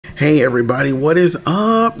Hey everybody, what is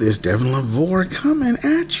up? This Devin LaVore coming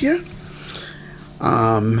at you.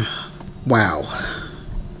 Wow.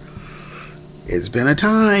 It's been a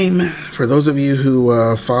time. For those of you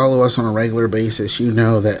who follow us on a regular basis, you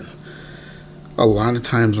know that a lot of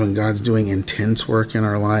times when God's doing intense work in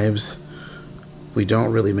our lives, we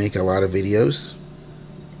don't really make a lot of videos,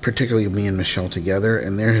 particularly me and Michelle together,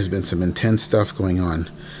 and there has been some intense stuff going on.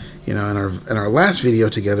 You know, in our last video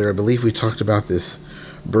together, I believe we talked about this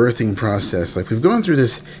birthing process. Like, we've gone through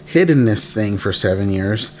this hiddenness thing for 7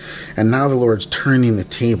 years, and now the Lord's turning the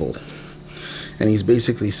table, and he's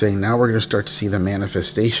basically saying now we're going to start to see the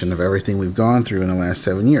manifestation of everything we've gone through in the last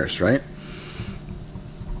 7 years, right?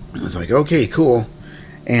 It's like, okay, cool.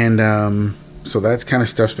 And so that kind of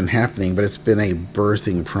stuff's been happening, but it's been a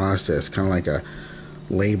birthing process, kind of like a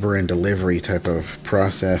labor and delivery type of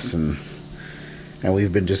process, and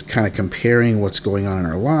we've been just kind of comparing what's going on in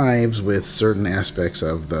our lives with certain aspects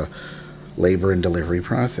of the labor and delivery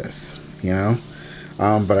process, you know?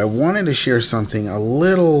 But I wanted to share something a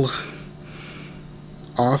little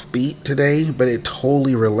offbeat today, but it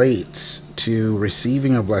totally relates to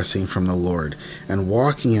receiving a blessing from the Lord and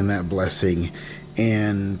walking in that blessing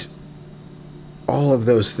and all of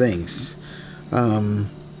those things.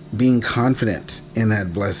 Being confident in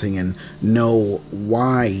that blessing and know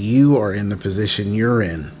why you are in the position you're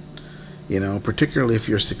in, you know, particularly if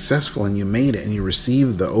you're successful and you made it and you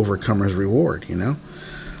received the overcomer's reward, you know.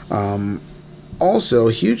 Also,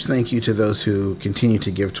 a huge thank you to those who continue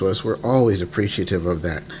to give to us. We're always appreciative of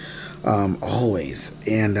that, always.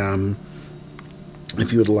 And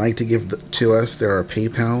if you would like to give to us, there are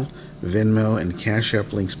PayPal, Venmo, and Cash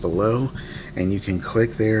App links below, and you can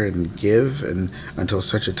click there and give, and until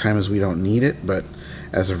such a time as we don't need it. But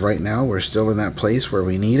as of right now, we're still in that place where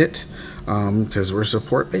we need it, because we're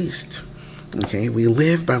support based. Okay, we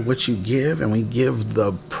live by what you give, and we give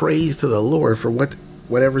the praise to the Lord for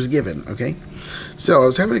whatever's given. Okay, so I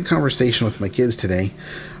was having a conversation with my kids today,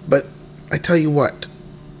 but I tell you what,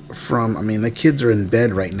 the kids are in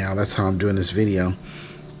bed right now. That's how I'm doing this video.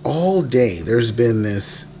 All day there's been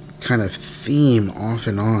this kind of theme off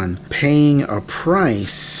and on, paying a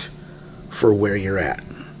price for where you're at,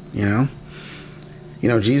 you know? You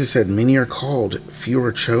know, Jesus said, many are called, few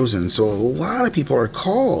are chosen. So a lot of people are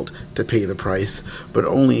called to pay the price, but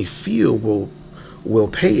only few will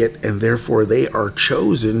pay it, and therefore they are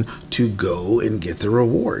chosen to go and get the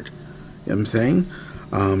reward. You know what I'm saying?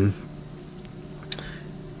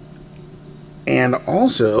 And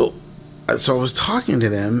also, so I was talking to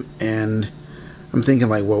them, and I'm thinking,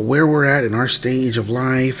 like, well, where we're at in our stage of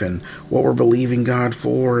life and what we're believing God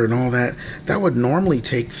for and all that, that would normally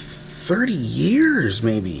take 30 years,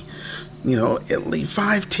 maybe, you know, at least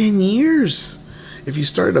 5-10 years. If you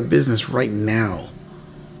started a business right now,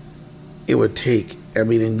 it would take,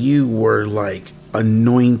 and you were like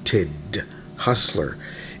anointed hustler,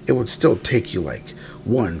 it would still take you like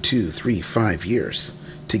 1, 2, 3, 5 years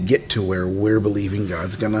to get to where we're believing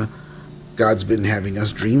God's been having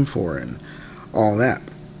us dream for and all that.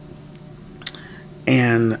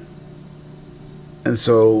 And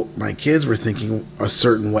so my kids were thinking a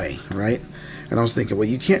certain way, right? And I was thinking, well,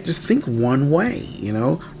 you can't just think one way, you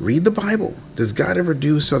know? Read the Bible. Does God ever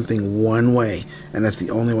do something one way, and that's the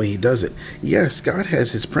only way he does it? Yes, God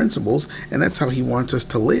has his principles, and that's how he wants us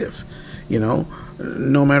to live, you know?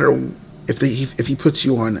 No matter if he puts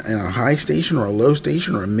you on a high station or a low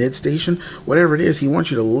station or a mid station, whatever it is, he wants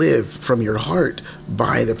you to live from your heart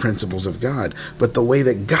by the principles of God. But the way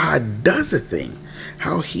that God does a thing,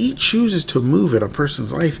 how he chooses to move in a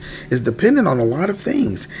person's life, is dependent on a lot of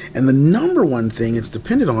things. And the number one thing it's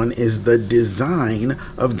dependent on is the design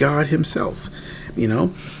of God himself. You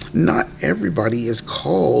know, not everybody is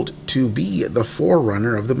called to be the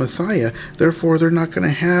forerunner of the Messiah. Therefore, they're not going to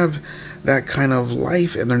have that kind of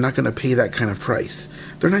life, and they're not going to pay that kind of price.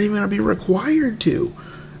 They're not even going to be required to.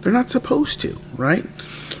 They're not supposed to, right?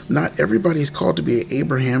 Not everybody's called to be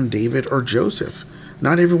Abraham, David, or Joseph.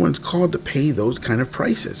 Not everyone's called to pay those kind of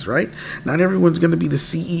prices, right? Not everyone's going to be the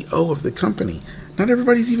CEO of the company. Not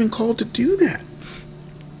everybody's even called to do that.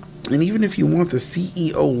 And even if you want the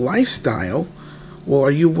CEO lifestyle, well,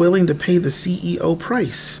 are you willing to pay the CEO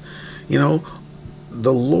price? You know,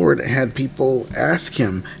 the Lord had people ask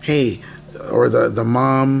him, hey, or the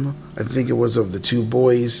mom, I think it was of the 2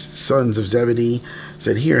 boys, sons of Zebedee,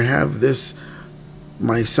 said, here, have this,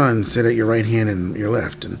 my son, sit at your right hand and your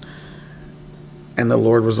left. And the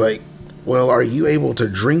Lord was like, well, are you able to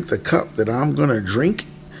drink the cup that I'm going to drink?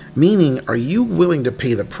 Meaning, are you willing to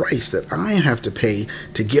pay the price that I have to pay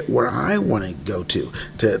to get where I want to go to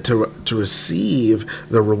receive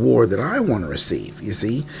the reward that I want to receive, you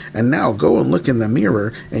see? And now go and look in the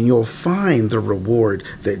mirror and you'll find the reward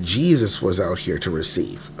that Jesus was out here to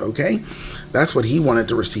receive, okay? That's what he wanted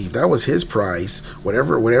to receive. That was his prize.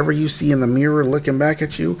 Whatever you see in the mirror looking back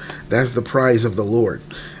at you, that's the prize of the Lord.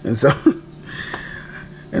 And so,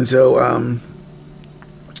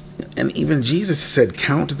 and even Jesus said,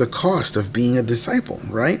 count the cost of being a disciple,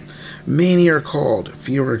 right? Many are called,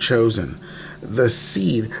 few are chosen. The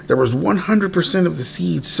seed, there was 100% of the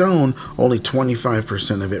seed sown, only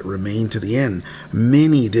 25% of it remained to the end.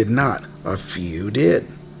 Many did not, a few did.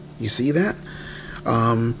 You see that?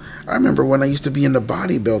 I remember when I used to be into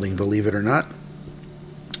bodybuilding, believe it or not.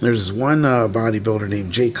 There's this one bodybuilder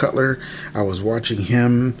named Jay Cutler. I was watching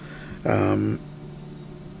him,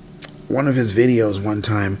 one of his videos one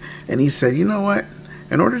time, and he said, you know what?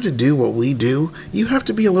 In order to do what we do, you have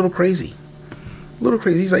to be a little crazy. A little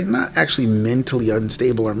crazy. He's like, not actually mentally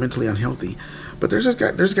unstable or mentally unhealthy, but there's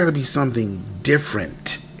got to be something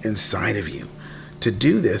different inside of you to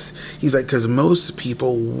do this. He's like, because most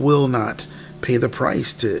people will not pay the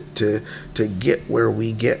price to get where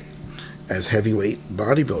we get as heavyweight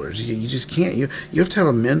bodybuilders. You just can't. You have to have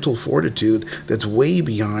a mental fortitude that's way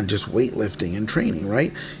beyond just weightlifting and training,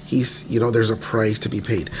 right? There's a price to be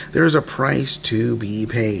paid. There's a price to be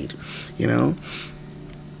paid,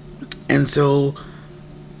 And so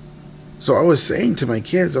I was saying to my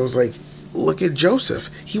kids, I was like, look at Joseph.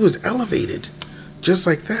 He was elevated just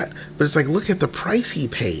like that. But it's like, look at the price he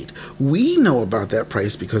paid. We know about that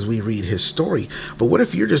price because we read his story. But what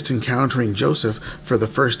if you're just encountering Joseph for the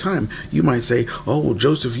first time? You might say, oh, well,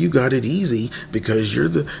 Joseph, you got it easy because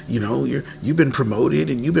you've been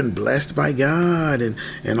promoted and you've been blessed by God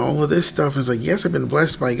and all of this stuff. And it's like, yes, I've been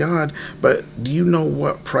blessed by God, but do you know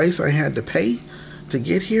what price I had to pay to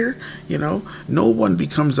get here? No one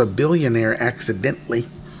becomes a billionaire accidentally.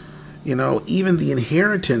 Even the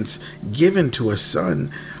inheritance given to a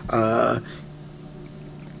son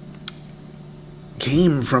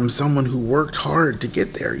came from someone who worked hard to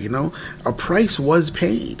get there. A price was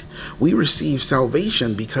paid. We received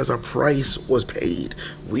salvation because a price was paid.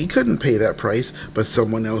 We couldn't pay that price, but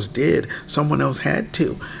someone else did. Someone else had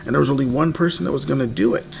to. And there was only one person that was going to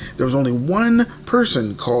do it. There was only one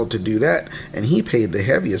person called to do that, and he paid the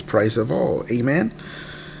heaviest price of all. Amen?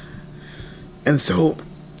 And so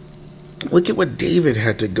look at what David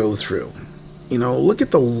had to go through. Look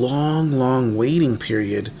at the long, long waiting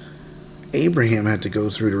period Abraham had to go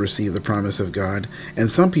through to receive the promise of God. And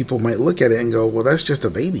some people might look at it and go, well, that's just a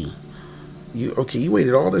baby. You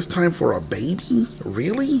waited all this time for a baby?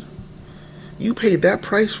 Really? You paid that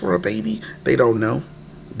price for a baby? They don't know.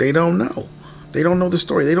 They don't know. They don't know the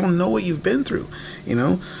story. They don't know what you've been through,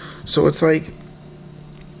 So it's like,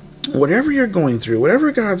 whatever you're going through,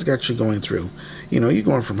 whatever God's got you going through, you're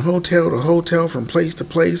going from hotel to hotel, from place to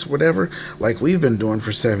place, whatever, like we've been doing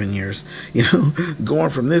for 7 years, going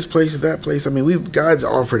from this place to that place. I mean, God's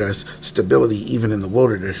offered us stability even in the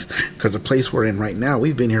wilderness, because the place we're in right now,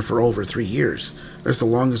 we've been here for over 3 years. That's the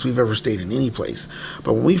longest we've ever stayed in any place.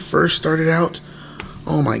 But when we first started out,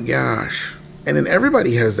 oh my gosh. And then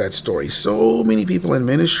everybody has that story. So many people in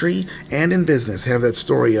ministry and in business have that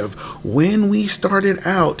story of when we started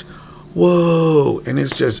out, whoa, and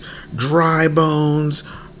it's just dry bones,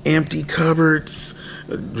 empty cupboards,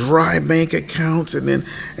 dry bank accounts, and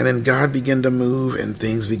then God began to move and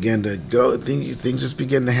things began to go, things just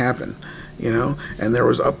began to happen, and there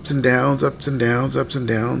was ups and downs, ups and downs, ups and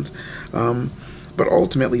downs. But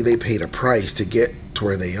ultimately they paid a price to get to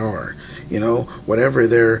where they are, whatever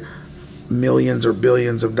their millions or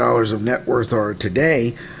billions of dollars of net worth are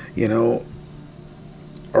today,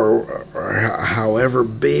 or however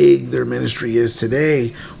big their ministry is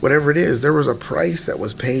today, whatever it is, there was a price that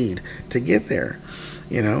was paid to get there,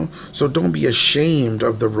 So don't be ashamed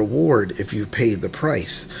of the reward if you paid the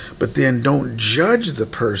price, but then don't judge the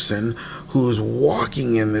person who's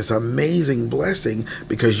walking in this amazing blessing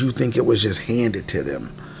because you think it was just handed to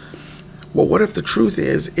them. Well, what if the truth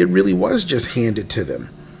is it really was just handed to them?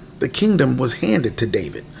 The kingdom was handed to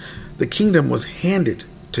David. The kingdom was handed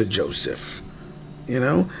to Joseph.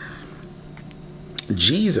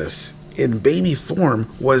 Jesus in baby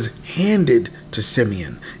form was handed to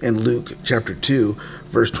Simeon in Luke chapter 2,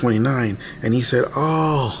 verse 29. And he said,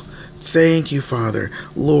 oh, thank you, Father.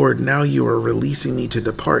 Lord, now you are releasing me to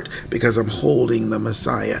depart because I'm holding the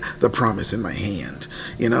Messiah, the promise, in my hand.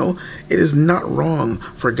 It is not wrong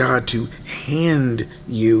for God to hand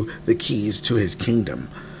you the keys to his kingdom.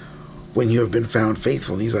 when you have been found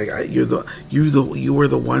faithful. And he's like, you are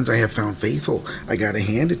the ones I have found faithful. I got to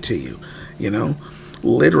hand it to you,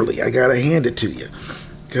 literally, I got to hand it to you,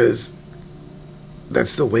 because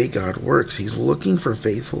that's the way God works. He's looking for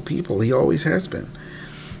faithful people. He always has been.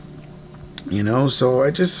 So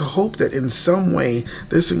I just hope that in some way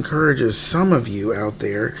this encourages some of you out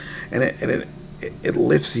there, and it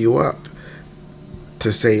lifts you up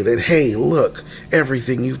to say that, hey, look,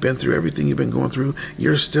 everything you've been through, everything you've been going through,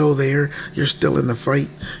 you're still there. You're still in the fight.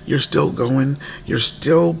 You're still going. You're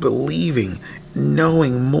still believing,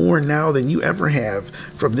 knowing more now than you ever have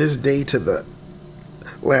from this day to the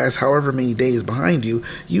last however many days behind you.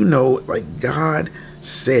 Like God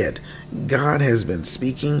said, God has been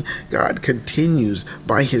speaking. God continues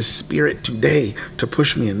by his Spirit today to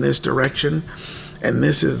push me in this direction, and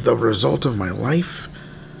this is the result of my life.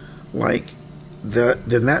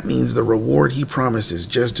 Then that means the reward he promised is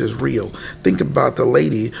just as real. Think about the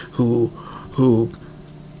lady who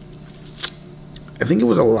I think it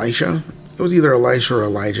was Elisha. It was either Elisha or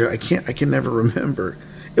Elijah. I can never remember.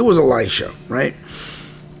 It was Elisha, right?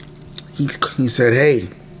 He said, hey,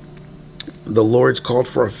 the Lord's called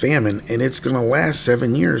for a famine, and it's going to last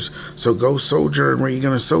 7 years. So go sojourn where you're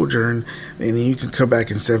going to sojourn, and then you can come back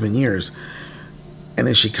in 7 years. And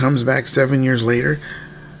then she comes back 7 years later,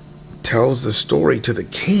 tells the story to the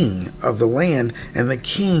king of the land, and the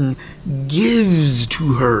king gives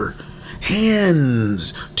to her,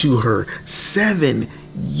 hands to her 7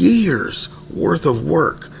 years worth of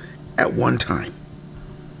work at one time.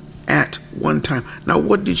 At one time. Now,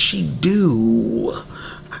 what did she do?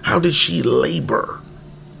 How did she labor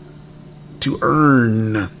to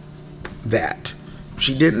earn that?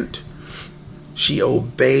 She didn't. She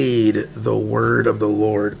obeyed the word of the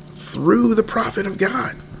Lord through the prophet of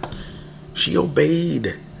God. She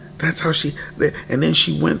obeyed. That's how and then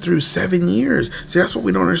she went through 7 years. See, that's what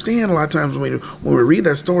we don't understand a lot of times when we read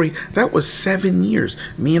that story. That was 7 years.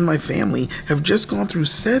 Me and my family have just gone through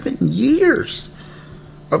 7 years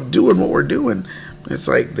of doing what we're doing. It's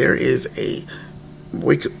like there is the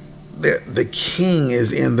king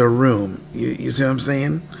is in the room. You see what I'm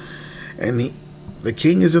saying? And the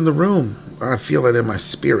king is in the room. I feel it in my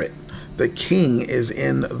spirit. The king is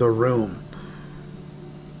in the room.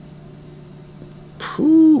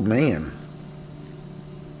 Whew, man.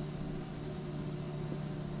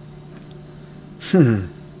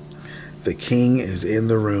 The king is in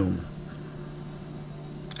the room.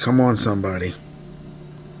 Come on, somebody.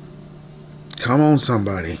 Come on,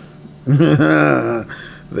 somebody.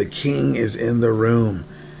 The king is in the room.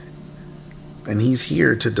 And he's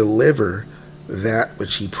here to deliver that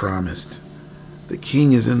which he promised. The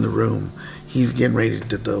king is in the room. He's getting ready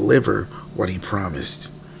to deliver what he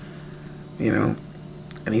promised.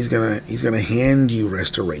 And he's gonna hand you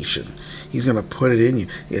restoration. He's gonna put it in you.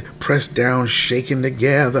 Pressed down, shaken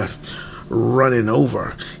together, running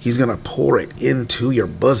over. He's gonna pour it into your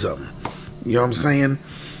bosom. You know what I'm saying?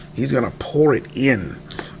 He's gonna pour it in,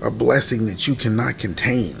 a blessing that you cannot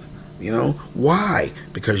contain. Why?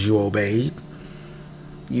 Because you obeyed.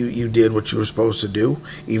 You did what you were supposed to do,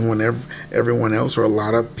 even when everyone else or a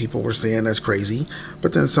lot of people were saying that's crazy.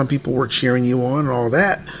 But then some people were cheering you on and all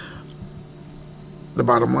that. The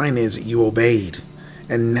bottom line is you obeyed.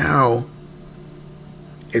 And now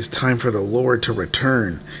it's time for the Lord to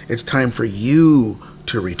return. It's time for you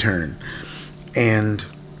to return. And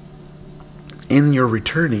in your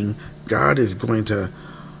returning, God's going to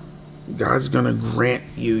grant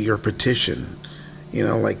you your petition.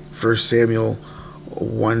 Like 1 Samuel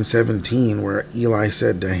 1:17, where Eli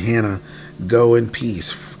said to Hannah, go in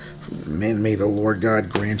peace. May the Lord God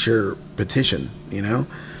grant your petition,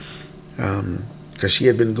 because she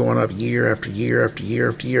had been going up year after year after year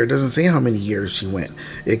after year. It doesn't say how many years she went.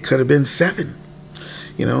 It could have been 7.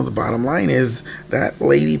 The bottom line is that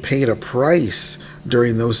lady paid a price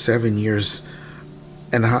during those 7 years.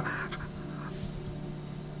 And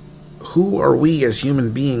who are we as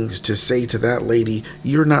human beings to say to that lady,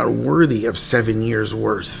 you're not worthy of 7 years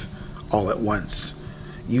worth all at once?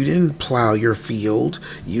 You didn't plow your field.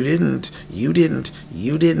 You didn't.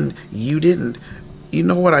 You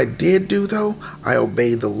know what I did do, though? I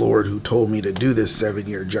obeyed the Lord who told me to do this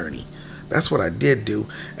 7-year journey. That's what I did do.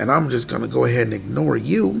 And I'm just going to go ahead and ignore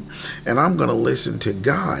you. And I'm going to listen to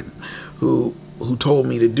God who told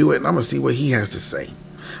me to do it. And I'm going to see what he has to say.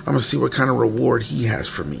 I'm going to see what kind of reward he has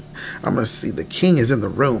for me. I'm going to see the king is in the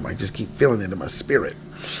room. I just keep feeling it in my spirit.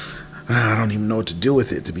 I don't even know what to do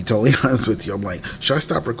with it, to be totally honest with you. I'm like, should I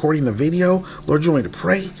stop recording the video? Lord, you want me to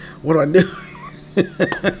pray? What do I do? You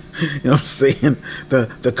know what I'm saying?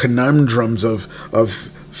 The conundrums of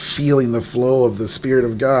feeling the flow of the Spirit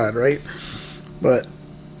of God, right? But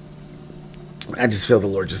I just feel the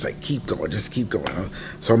Lord just like, keep going, just keep going.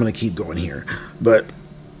 So I'm going to keep going here. But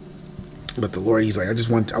the Lord, he's like, I just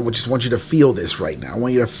want you to feel this right now. I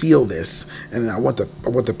want you to feel this, and I want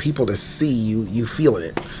the people to see you feel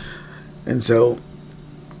it. And so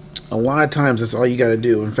a lot of times that's all you got to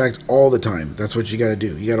do. In fact, all the time, that's what you got to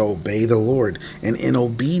do. You got to obey the Lord, and in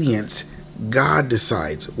obedience, God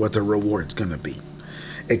decides what the reward's going to be.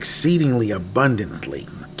 Exceedingly abundantly.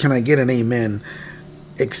 Can I get an amen?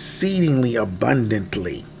 Exceedingly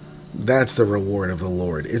abundantly. That's the reward of the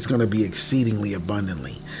Lord. It's going to be exceedingly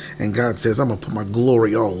abundantly. And God says, I'm going to put my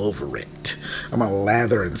glory all over it. I'm going to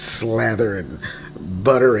lather and slather and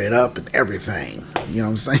butter it up and everything. You know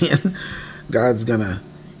what I'm saying? God's going to,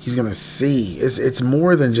 he's going to see. It's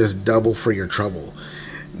more than just double for your trouble.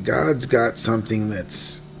 God's got something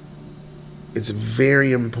it's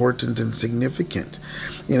very important and significant.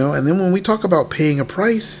 You know, and then when we talk about paying a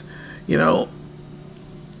price, you know,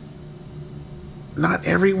 not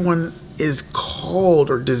everyone is called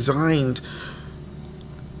or designed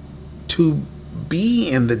to be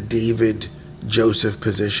in the David Joseph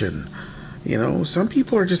position. You know, some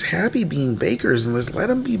people are just happy being bakers, and let's let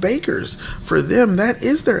them be bakers. For them, that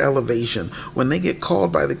is their elevation. When they get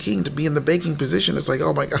called by the king to be in the baking position, it's like,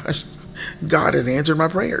 oh my gosh, God has answered my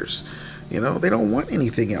prayers. You know, they don't want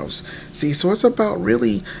anything else. See, so it's about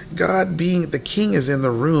really God being, the king is in the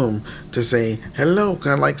room to say, hello,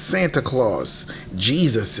 kind of like Santa Claus,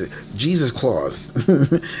 Jesus Claus.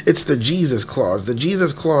 It's the Jesus clause. The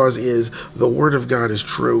Jesus clause is the word of God is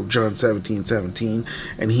true, John 17:17,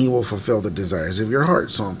 and he will fulfill the desires of your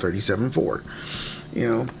heart, Psalm 37:4. You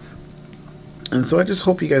know, and so I just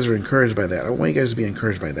hope you guys are encouraged by that. I want you guys to be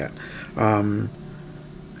encouraged by that.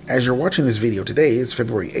 As you're watching this video today, it's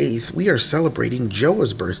February 8th, we are celebrating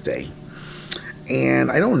Joah's birthday.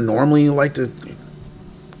 And I don't normally like to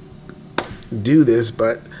do this,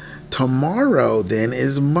 but tomorrow then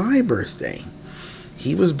is my birthday.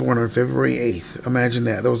 He was born on February 8th. Imagine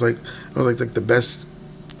that. That was like the best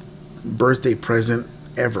birthday present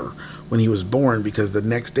ever when he was born, because the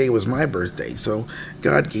next day was my birthday. So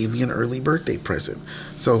God gave me an early birthday present.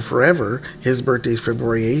 So forever, his birthday is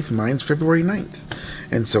February 8th, mine's February 9th.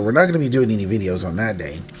 And so we're not going to be doing any videos on that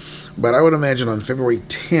day. But I would imagine on February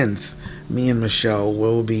 10th, me and Michelle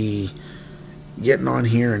will be getting on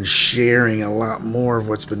here and sharing a lot more of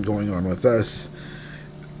what's been going on with us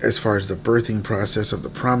as far as the birthing process of the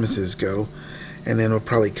promises go. And then it'll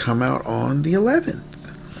probably come out on the 11th.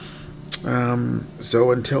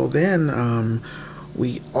 So until then,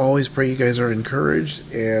 we always pray you guys are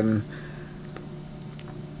encouraged, and,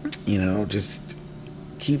 you know, just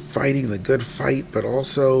keep fighting the good fight. But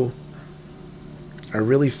also, I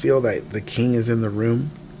really feel that the king is in the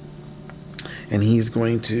room, and he's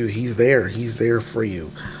there for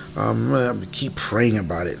you. I'm going to keep praying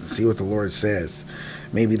about it and see what the Lord says.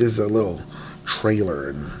 Maybe this is a little trailer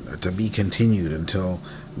and to be continued until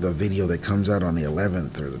the video that comes out on the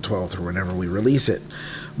 11th or the 12th or whenever we release it.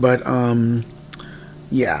 But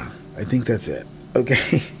yeah, I think that's it.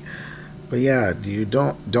 Okay. But yeah,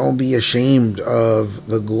 don't be ashamed of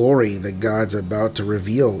the glory that God's about to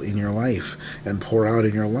reveal in your life and pour out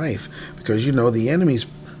in your life, because you know the enemy's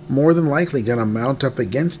more than likely going to mount up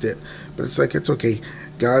against it. But it's like, it's okay.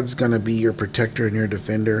 God's going to be your protector and your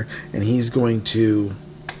defender, and he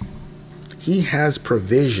has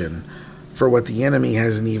provision for what the enemy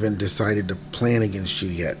hasn't even decided to plan against you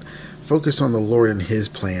yet. Focus on the Lord and his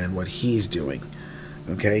plan and what he's doing,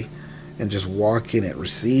 okay? And just walk in it,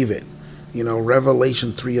 receive it. You know,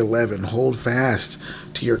 Revelation 3:11, hold fast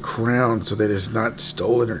to your crown so that it's not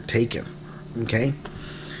stolen or taken, okay?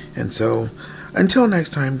 And so, until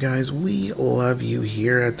next time, guys, we love you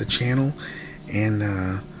here at the channel,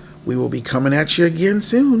 and we will be coming at you again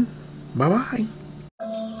soon. Bye-bye.